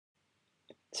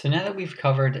So now that we've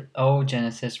covered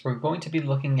oogenesis, we're going to be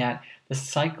looking at the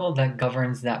cycle that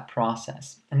governs that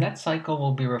process. And that cycle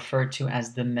will be referred to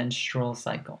as the menstrual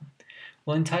cycle.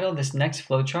 We'll entitle this next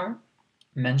flowchart,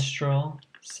 Menstrual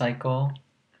Cycle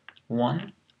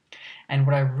 1. And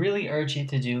what I really urge you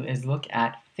to do is look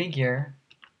at figure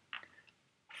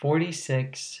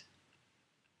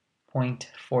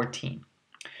 46.14.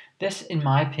 This, in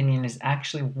my opinion, is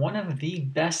actually one of the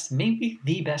best, maybe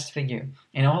the best figure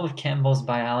in all of Campbell's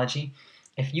biology.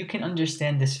 If you can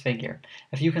understand this figure,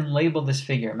 if you can label this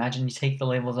figure, imagine you take the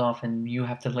labels off and you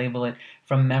have to label it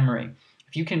from memory.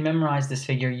 If you can memorize this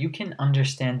figure, you can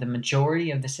understand the majority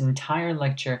of this entire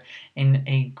lecture in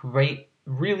a great,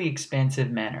 really expansive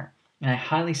manner. And I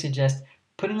highly suggest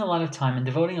putting a lot of time and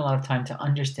devoting a lot of time to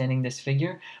understanding this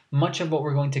figure. Much of what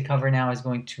we're going to cover now is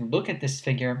going to look at this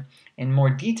figure in more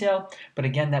detail, but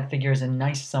again, that figure is a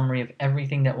nice summary of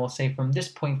everything that we'll say from this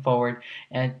point forward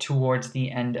and towards the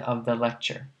end of the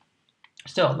lecture.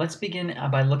 So let's begin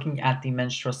by looking at the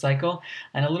menstrual cycle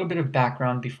and a little bit of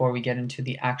background before we get into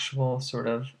the actual sort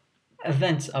of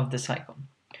events of the cycle.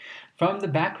 From the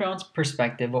background's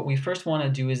perspective, what we first want to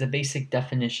do is a basic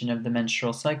definition of the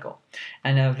menstrual cycle.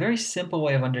 And a very simple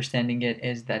way of understanding it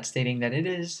is that stating that it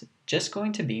is just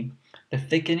going to be the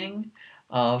thickening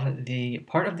of the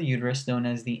part of the uterus known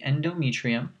as the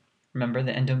endometrium. Remember,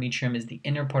 the endometrium is the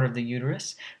inner part of the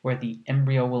uterus where the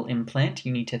embryo will implant.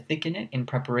 You need to thicken it in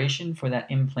preparation for that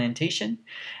implantation.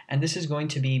 And this is going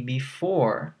to be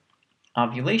before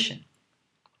ovulation.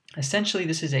 Essentially,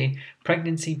 this is a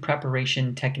pregnancy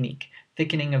preparation technique,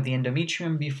 thickening of the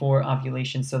endometrium before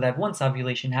ovulation so that once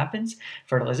ovulation happens,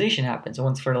 fertilization happens.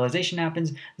 Once fertilization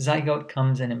happens, zygote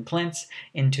comes and implants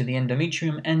into the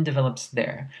endometrium and develops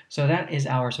there. So that is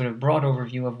our sort of broad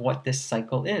overview of what this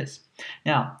cycle is.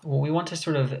 Now, what we want to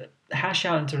sort of hash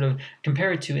out and sort of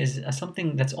compare it to is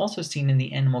something that's also seen in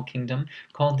the animal kingdom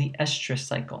called the estrous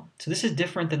cycle. So this is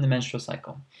different than the menstrual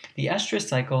cycle. The estrous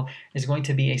cycle is going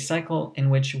to be a cycle in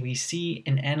which we see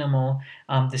an animal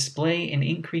display an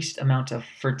increased amount of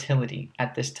fertility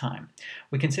at this time.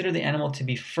 We consider the animal to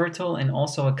be fertile, and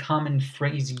also a common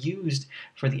phrase used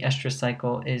for the estrous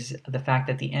cycle is the fact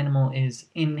that the animal is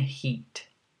in heat.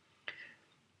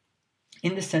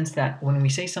 In the sense that when we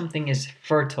say something is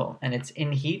fertile and it's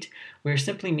in heat, we're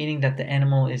simply meaning that the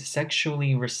animal is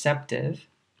sexually receptive.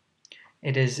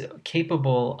 It is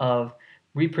capable of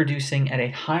reproducing at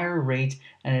a higher rate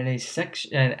and at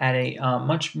a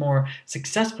much more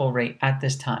successful rate at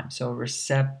this time. So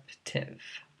receptive.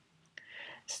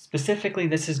 Specifically,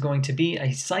 this is going to be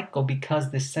a cycle because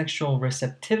the sexual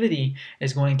receptivity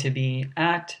is going to be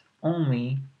at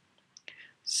only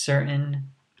certain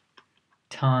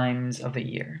times of a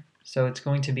year. So it's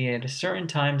going to be at a certain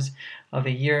times of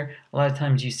a year. A lot of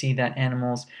times you see that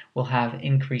animals will have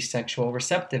increased sexual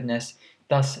receptiveness.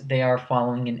 Thus, they are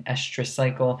following an estrous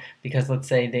cycle because, let's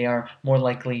say, they are more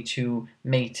likely to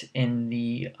mate in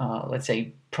the, let's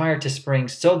say, prior to spring,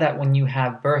 so that when you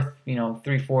have birth,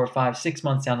 3, 4, 5, 6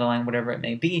 months down the line, whatever it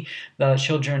may be, the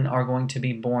children are going to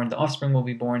be born, the offspring will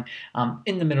be born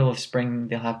in the middle of spring.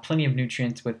 They'll have plenty of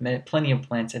nutrients with plenty of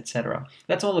plants, etc.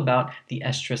 That's all about the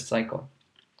estrous cycle.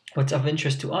 What's of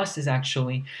interest to us is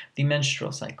actually the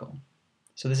menstrual cycle.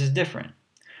 So this is different.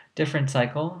 Different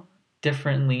cycle,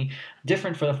 different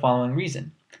for the following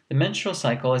reason. The menstrual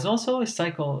cycle is also a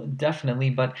cycle, definitely,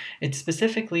 but it's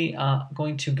specifically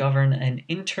going to govern an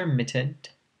intermittent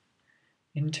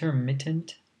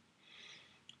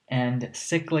and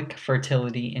cyclic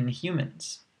fertility in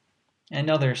humans and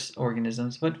other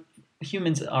organisms, but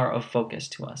humans are of focus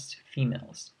to us,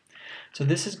 females. So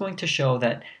this is going to show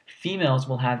that females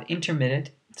will have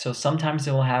intermittent, so sometimes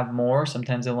they will have more,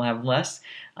 sometimes they will have less,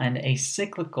 and a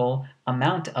cyclical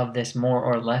amount of this more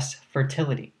or less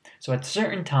fertility. So at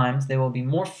certain times, they will be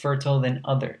more fertile than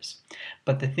others.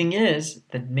 But the thing is,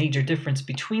 the major difference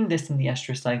between this and the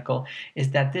estrous cycle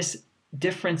is that this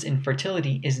difference in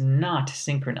fertility is not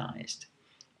synchronized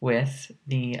with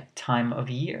the time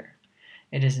of year.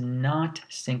 It is not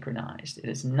synchronized. It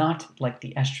is not like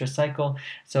the estrous cycle,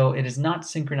 so it is not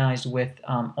synchronized with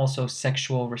also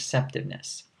sexual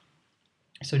receptiveness.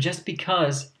 So just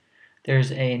because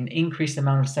there's an increased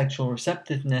amount of sexual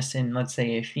receptiveness in, let's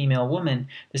say, a female woman,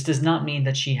 this does not mean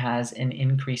that she has an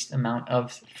increased amount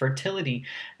of fertility.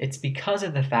 It's because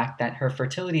of the fact that her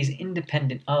fertility is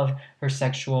independent of her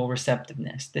sexual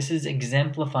receptiveness. This is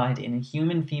exemplified in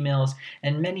human females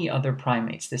and many other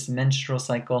primates, this menstrual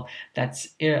cycle that's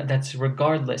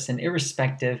regardless and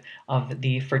irrespective of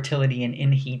the fertility and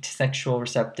in-heat sexual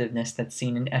receptiveness that's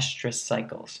seen in estrous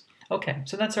cycles. Okay,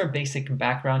 so that's our basic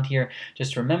background here.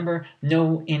 Just remember,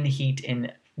 no in-heat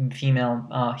in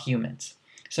female humans.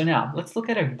 So now, let's look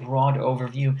at a broad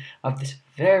overview of this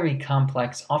very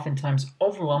complex, oftentimes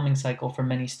overwhelming cycle for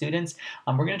many students.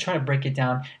 We're going to try to break it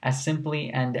down as simply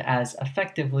and as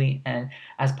effectively and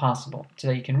as possible so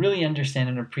that you can really understand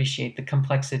and appreciate the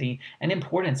complexity and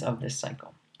importance of this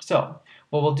cycle. So,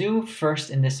 what we'll do first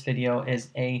in this video is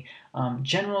a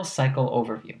general cycle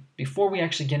overview. Before we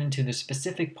actually get into the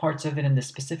specific parts of it and the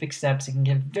specific steps, it can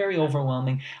get very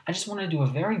overwhelming. I just want to do a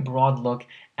very broad look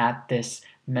at this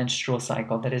menstrual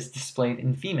cycle that is displayed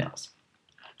in females.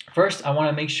 First, I want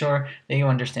to make sure that you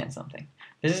understand something.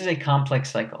 This is a complex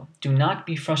cycle. Do not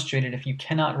be frustrated if you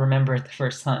cannot remember it the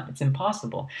first time. It's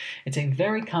impossible. It's a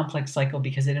very complex cycle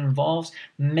because it involves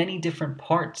many different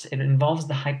parts. It involves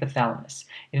the hypothalamus.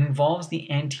 It involves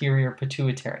the anterior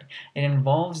pituitary. It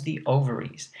involves the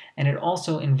ovaries. And it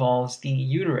also involves the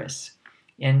uterus.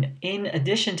 And in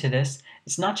addition to this,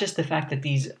 it's not just the fact that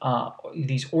these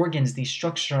organs, these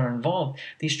structures are involved.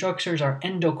 These structures are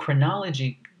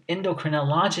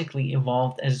endocrinologically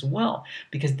evolved as well,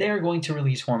 because they're going to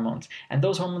release hormones, and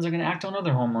those hormones are going to act on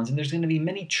other hormones, and there's going to be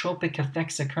many tropic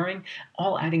effects occurring,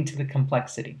 all adding to the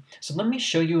complexity. So let me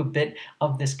show you a bit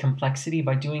of this complexity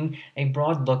by doing a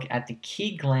broad look at the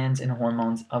key glands and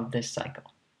hormones of this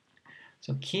cycle.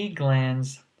 So key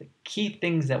glands, the key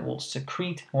things that will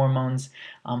secrete hormones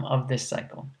of this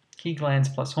cycle. Key glands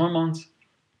plus hormones.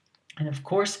 And of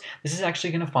course, this is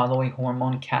actually going to follow a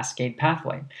hormone cascade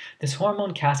pathway. This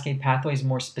hormone cascade pathway is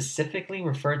more specifically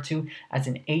referred to as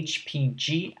an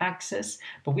HPG axis,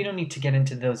 but we don't need to get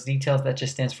into those details. That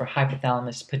just stands for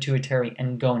hypothalamus, pituitary,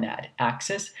 and gonad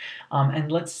axis.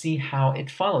 And let's see how it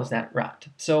follows that route.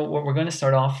 So what we're going to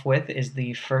start off with is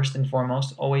the first and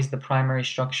foremost, always the primary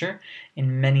structure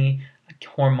in many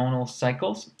hormonal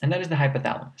cycles, and that is the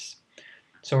hypothalamus.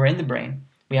 So we're in the brain.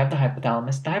 We have the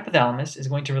hypothalamus. The hypothalamus is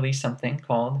going to release and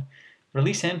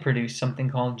produce something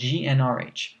called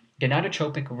GnRH,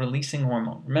 gonadotropic releasing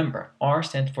hormone. Remember, R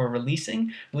stands for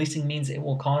releasing. Releasing means it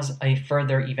will cause a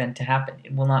further event to happen.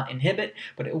 It will not inhibit,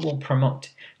 but it will promote.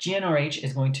 GnRH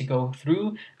is going to go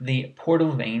through the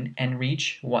portal vein and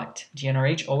reach what?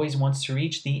 GnRH always wants to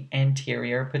reach the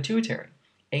anterior pituitary.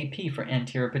 AP for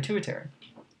anterior pituitary.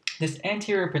 This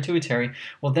anterior pituitary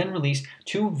will then release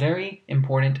two very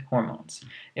important hormones.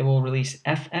 It will release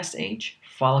FSH,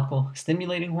 follicle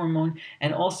stimulating hormone,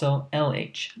 and also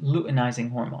LH,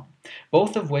 luteinizing hormone,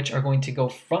 both of which are going to go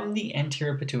from the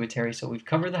anterior pituitary. So we've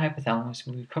covered the hypothalamus,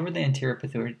 we've covered the anterior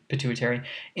pituitary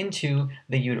into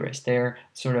the uterus. Their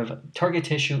sort of target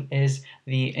tissue is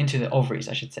into the ovaries,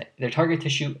 I should say. Their target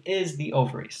tissue is the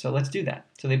ovaries. So let's do that.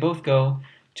 So they both go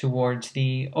towards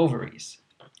the ovaries.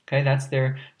 Okay, that's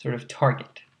their sort of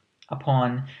target.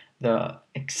 Upon the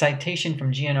excitation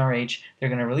from GnRH, they're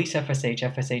going to release FSH,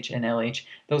 and LH.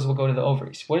 Those will go to the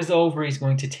ovaries. What is the ovaries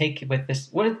going to take with this?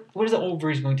 What is the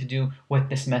ovaries going to do with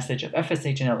this message of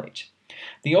FSH and LH?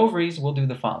 The ovaries will do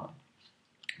the following.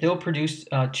 They will produce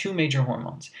two major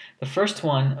hormones. The first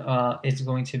one is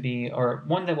going to be, or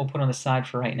one that we'll put on the side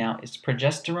for right now, is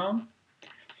progesterone.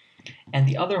 And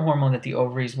the other hormone that the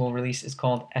ovaries will release is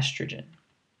called estrogen.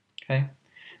 Okay?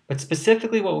 But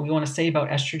specifically what we want to say about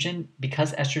estrogen,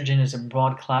 because estrogen is a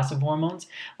broad class of hormones,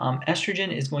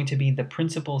 estrogen is going to be the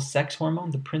principal sex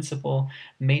hormone, the principal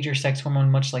major sex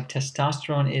hormone, much like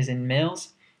testosterone is in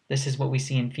males. This is what we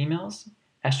see in females,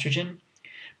 estrogen.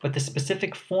 But the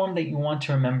specific form that you want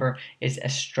to remember is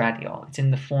estradiol. It's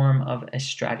in the form of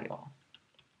estradiol.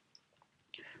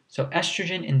 So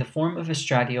estrogen in the form of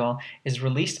estradiol is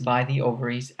released by the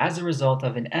ovaries as a result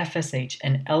of an FSH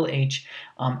and LH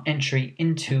entry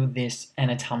into this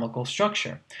anatomical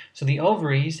structure. So the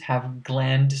ovaries have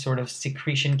gland sort of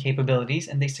secretion capabilities,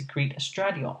 and they secrete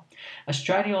estradiol.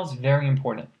 Estradiol is very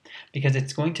important because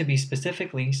it's going to be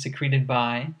specifically secreted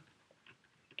by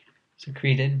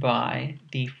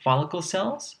the follicle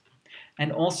cells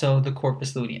and also the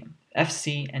corpus luteum,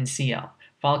 FC and CL.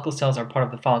 Follicle cells are part of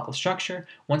the follicle structure.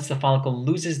 Once the follicle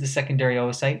loses the secondary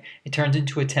oocyte, it turns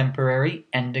into a temporary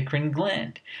endocrine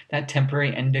gland. That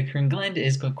temporary endocrine gland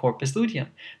is the corpus luteum.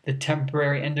 The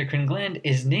temporary endocrine gland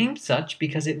is named such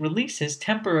because it releases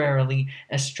temporarily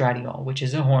estradiol, which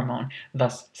is a hormone.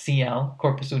 Thus, CL,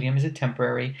 corpus luteum, is a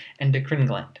temporary endocrine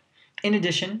gland. In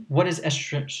addition, what does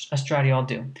estradiol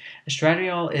do?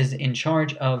 Estradiol is in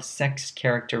charge of sex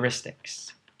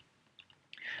characteristics.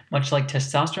 Much like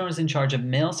testosterone is in charge of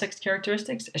male sex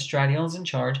characteristics, estradiol is in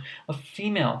charge of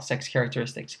female sex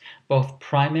characteristics, both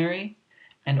primary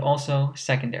and also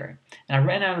secondary. And I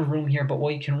ran out of room here, but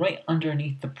what you can write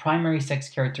underneath the primary sex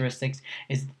characteristics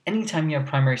is anytime you have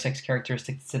primary sex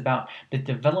characteristics, it's about the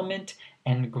development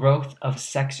and growth of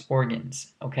sex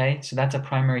organs. Okay, so that's a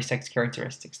primary sex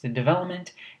characteristics, the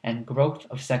development and growth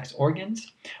of sex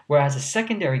organs. Whereas a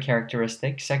secondary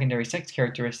sex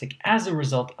characteristic as a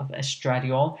result of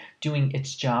estradiol doing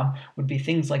its job would be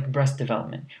things like breast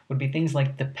development, would be things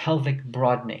like the pelvic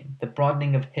broadening, the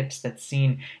broadening of hips that's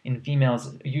seen in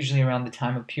females usually around the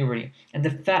time of puberty, and the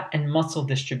fat and muscle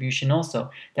distribution also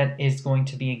that is going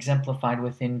to be exemplified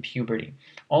within puberty.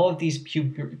 All of these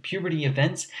puberty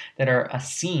events that are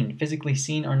physically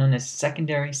seen, are known as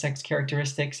secondary sex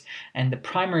characteristics, and the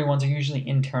primary ones are usually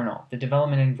internal, the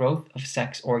development and growth of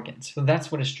sex organs. So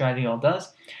that's what estradiol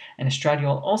does. And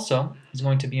estradiol also is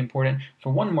going to be important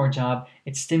for one more job.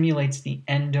 It stimulates the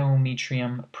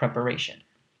endometrium preparation.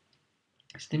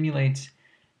 Stimulates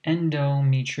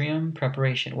endometrium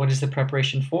preparation. What is the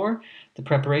preparation for? The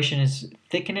preparation is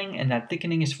thickening, and that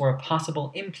thickening is for a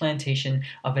possible implantation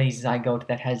of a zygote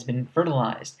that has been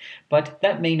fertilized. But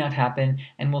that may not happen,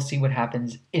 and we'll see what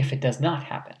happens if it does not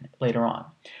happen later on.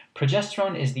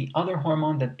 Progesterone is the other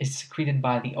hormone that is secreted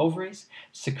by the ovaries,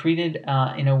 secreted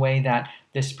in a way that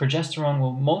this progesterone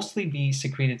will mostly be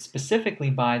secreted specifically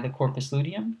by the corpus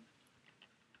luteum.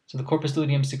 So the corpus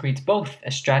luteum secretes both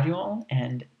estradiol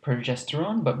and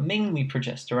progesterone, but mainly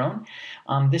progesterone.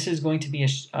 This is going to be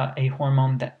a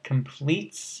hormone that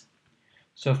completes.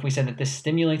 So if we said that this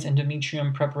stimulates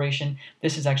endometrium preparation,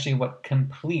 this is actually what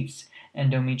completes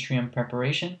endometrium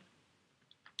preparation.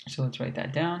 So let's write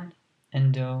that down.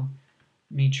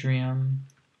 Endometrium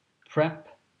prep.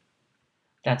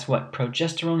 That's what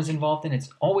progesterone is involved in.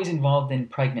 It's always involved in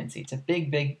pregnancy. It's a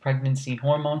big pregnancy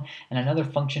hormone. And another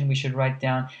function we should write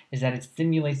down is that it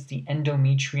stimulates the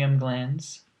endometrium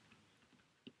glands.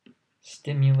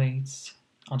 Stimulates,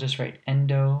 I'll just write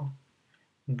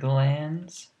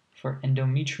glands for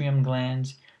endometrium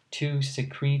glands to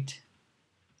secrete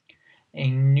a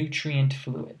nutrient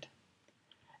fluid.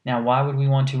 Now, why would we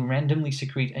want to randomly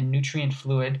secrete a nutrient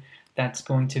fluid that's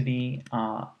going to be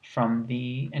from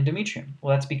the endometrium?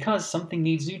 Well, that's because something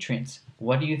needs nutrients.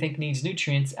 What do you think needs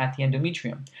nutrients at the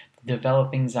endometrium? The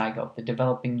developing zygote, the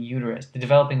developing uterus, the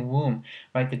developing womb,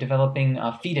 right? The developing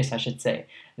fetus, I should say.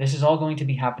 This is all going to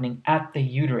be happening at the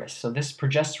uterus. So this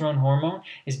progesterone hormone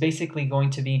is basically going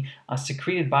to be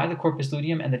secreted by the corpus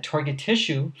luteum, and the target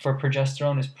tissue for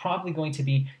progesterone is probably going to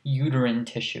be uterine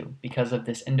tissue because of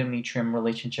this endometrium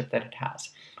relationship that it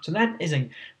has. So that is a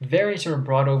very sort of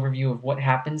broad overview of what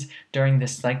happens during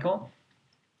this cycle.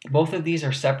 Both of these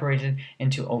are separated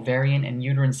into ovarian and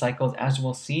uterine cycles, as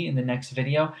we'll see in the next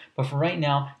video. But for right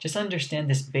now, just understand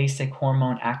this basic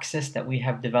hormone axis that we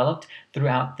have developed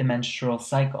throughout the menstrual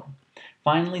cycle.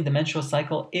 Finally, the menstrual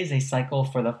cycle is a cycle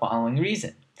for the following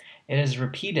reason. It is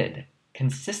repeated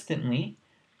consistently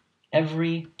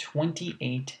every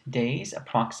 28 days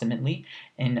approximately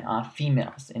in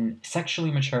females, in sexually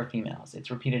mature females.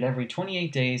 It's repeated every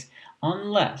 28 days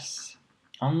unless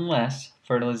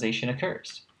fertilization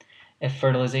occurs. If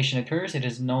fertilization occurs, it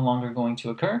is no longer going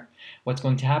to occur. What's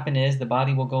going to happen is the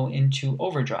body will go into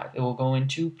overdrive. It will go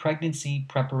into pregnancy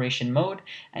preparation mode,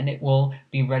 and it will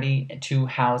be ready to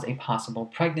house a possible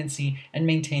pregnancy and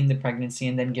maintain the pregnancy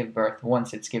and then give birth.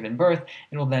 Once it's given birth,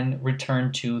 it will then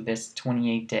return to this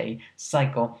 28-day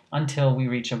cycle until we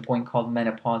reach a point called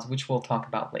menopause, which we'll talk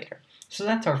about later. So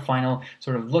that's our final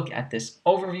sort of look at this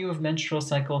overview of menstrual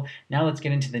cycle. Now let's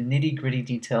get into the nitty-gritty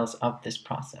details of this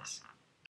process.